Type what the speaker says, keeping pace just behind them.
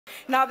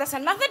Now, there's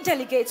another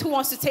delegate who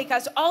wants to take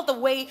us all the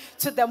way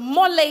to the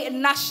Mole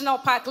National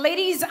Park.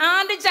 Ladies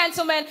and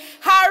gentlemen,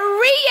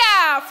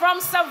 Hariya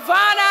from Savanna.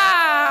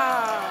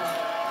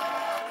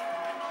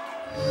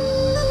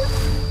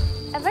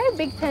 A very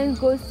big thanks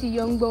goes to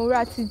young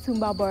Bonratu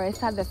Tumba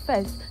Boresa the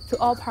first, to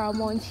all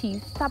Paramount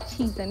chiefs,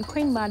 sub-chiefs and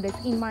queen mothers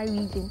in my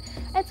region,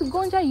 and to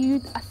Gonja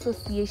Youth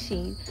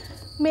Association.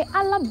 May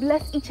Allah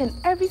bless each and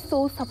every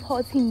soul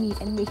supporting me,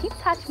 and may He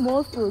touch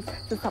more souls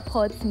to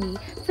support me.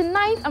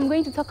 Tonight, I'm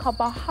going to talk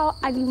about how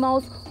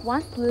animals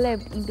once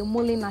lived in the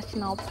Mole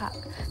National Park.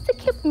 To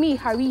keep me,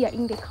 Hariya,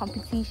 in the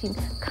competition,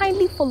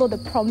 kindly follow the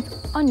prompt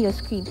on your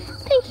screen.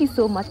 Thank you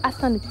so much.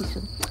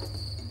 Asanukushu.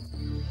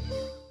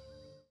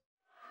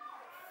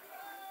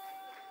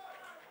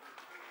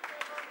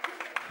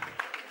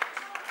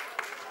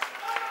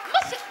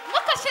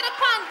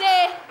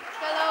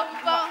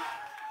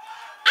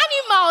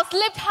 Animals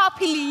lived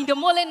happily in the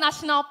Mole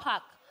National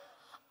Park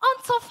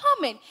until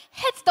famine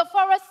hit the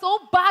forest so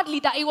badly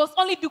that it was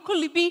only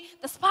Dukulubi,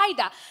 the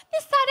spider,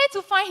 decided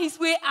to find his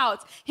way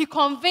out. He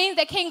convinced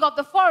the king of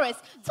the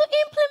forest to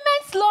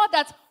implement law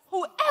that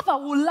whoever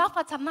would laugh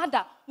at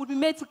another would be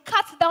made to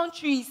cut down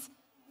trees.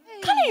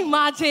 Can you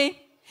imagine?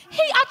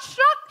 He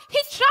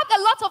trapped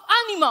a lot of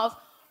animals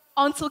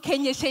until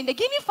Kenyeshe, the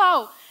guinea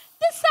fowl,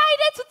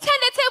 decided to turn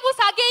the tables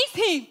against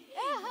him.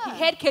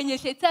 He heard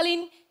Kenyeshe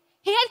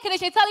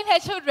telling her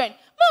children,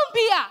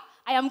 Mumbia,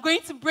 I am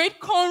going to braid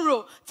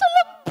cornrow to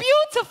look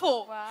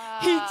beautiful. Wow.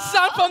 He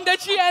jumped from the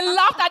tree and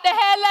laughed at the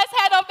hairless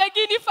head of the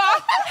guinea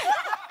fowl.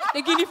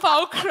 The guinea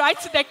fowl cried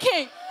to the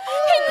king.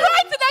 He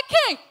cried to the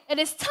king, it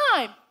is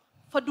time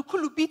for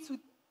Dukulubi to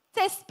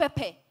taste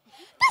pepper.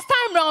 This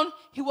time round,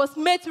 he was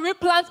made to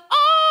replant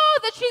all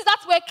the trees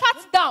that were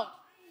cut down.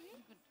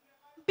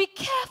 Be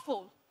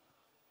careful.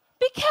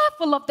 Be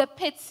careful of the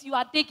pits you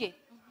are digging,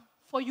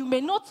 for you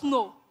may not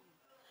know.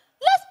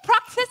 Let's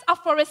practice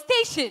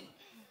afforestation.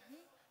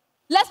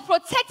 Let's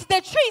protect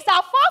the trees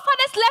our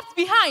forefathers left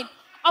behind,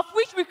 of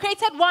which we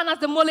created one as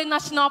the Mole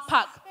National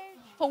Park.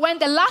 For when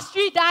the last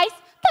tree dies,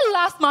 the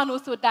last man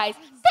also dies.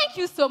 Thank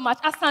you so much.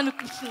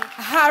 Asanukushu.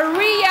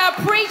 Hariya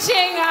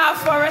preaching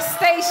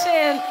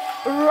afforestation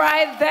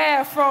right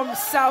there from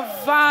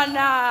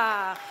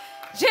Savanna.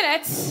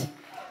 Janet,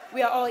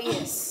 we are all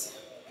ears.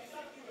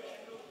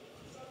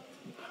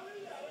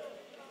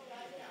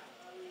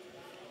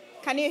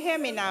 Can you hear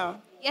me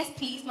now? Yes,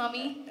 please,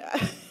 Mommy.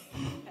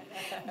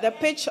 The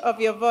pitch of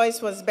your voice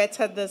was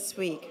better this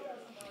week.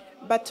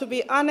 But to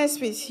be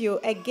honest with you,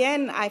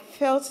 again, I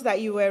felt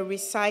that you were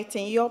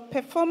reciting. Your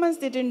performance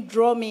didn't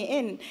draw me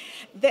in.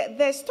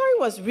 The story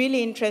was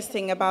really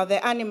interesting about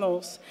the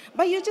animals,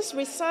 but you just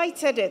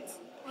recited it.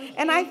 Okay.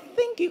 And I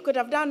think you could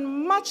have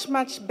done much,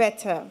 much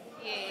better.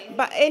 Yeah.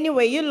 But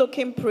anyway, you're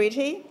looking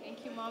pretty.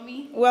 Thank you,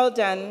 Mommy. Well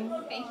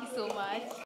done. Thank you so much.